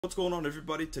What's going on,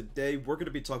 everybody? Today we're going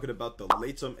to be talking about the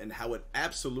LAETUM and how it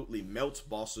absolutely melts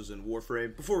bosses in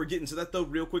Warframe. Before we get into that though,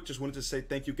 real quick, just wanted to say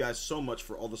thank you guys so much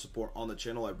for all the support on the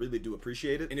channel. I really do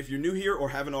appreciate it. And if you're new here or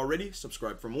haven't already,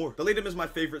 subscribe for more. The LAETUM is my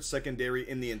favorite secondary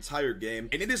in the entire game,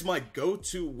 and it is my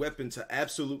go-to weapon to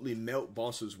absolutely melt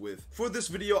bosses with. For this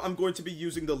video, I'm going to be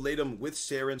using the LAETUM with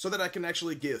Saren so that I can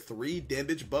actually get 3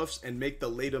 damage buffs and make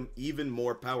the LAETUM even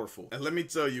more powerful. And let me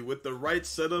tell you, with the right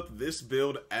setup, this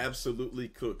build absolutely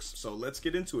cooks. So let's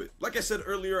get into it. Like I said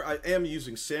earlier, I am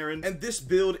using Saren, and this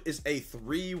build is a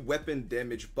 3 weapon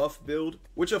damage buff build,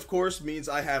 which of course means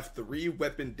I have 3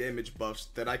 weapon damage buffs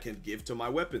that I can give to my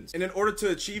weapons. And in order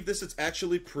to achieve this, it's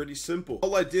actually pretty simple.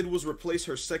 All I did was replace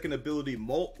her second ability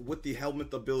Molt with the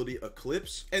helmet ability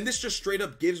Eclipse, and this just straight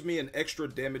up gives me an extra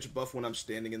damage buff when I'm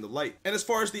standing in the light. And as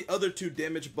far as the other 2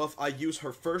 damage buff, I use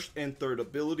her first and third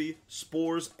ability,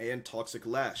 Spores and Toxic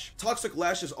Lash. Toxic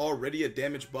Lash is already a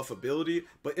damage buff ability,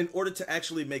 but in order to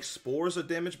actually make Spores a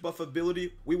damage buff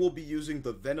ability, we will be using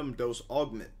the Venom Dose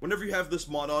Augment. Whenever you have this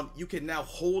mod on, you can now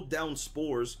hold down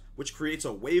Spores, which creates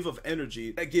a wave of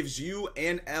energy that gives you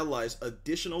and allies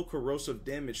additional corrosive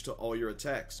damage to all your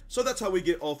attacks. So that's how we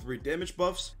get all 3 damage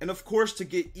buffs. And of course, to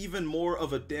get even more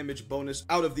of a damage bonus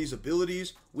out of these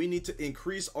abilities, we need to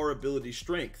increase our ability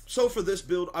strength. So for this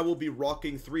build, I will be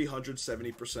rocking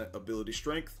 370% ability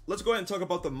strength. Let's go ahead and talk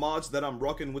about the mods that I'm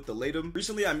rocking with the LAETUM.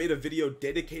 Recently, I made a video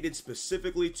dedicated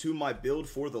specifically to my build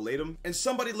for the LAETUM, and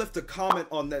somebody left a comment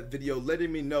on that video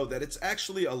letting me know that it's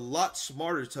actually a lot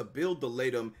smarter to build the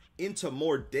LAETUM into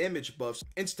more damage buffs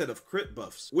instead of crit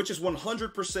buffs, which is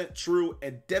 100% true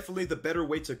and definitely the better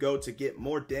way to go to get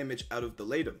more damage out of the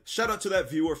LAETUM. Shout out to that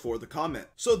viewer for the comment.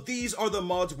 So these are the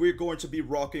mods we're going to be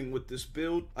rocking with this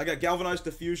build. I got Galvanized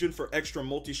Diffusion for extra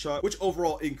multi-shot, which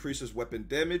overall increases weapon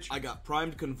damage. I got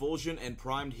Primed Convulsion and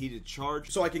Primed Heated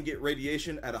Charge, so I can get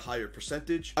radiation at a higher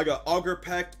percentage. I got Augur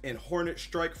Pact and Hornet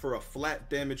Strike for a flat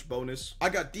damage bonus. I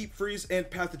got Deep Freeze and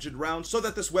Pathogen Round so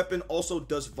that this weapon also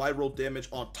does viral damage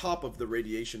on top of the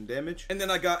radiation damage. And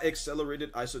then I got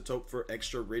Accelerated Isotope for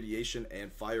extra radiation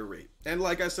and fire rate. And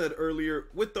like I said earlier,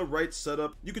 with the right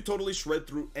setup, you could totally shred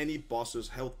through any boss's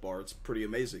health bar. It's pretty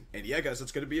amazing. And yeah guys,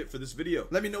 that's gonna be it for this video.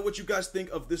 Let me know what you guys think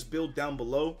of this build down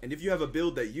below, and if you have a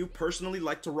build that you personally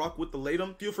like to rock with the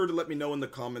LAETUM, feel free to let me know in the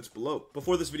comments below.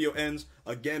 Before this video ends,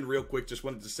 again real quick, just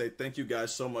wanted to say thank you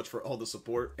guys so much for all the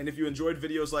support, and if you enjoyed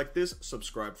videos like this,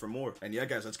 subscribe for more. And yeah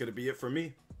guys, that's gonna be it for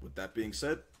me. With that being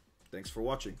said, thanks for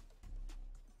watching.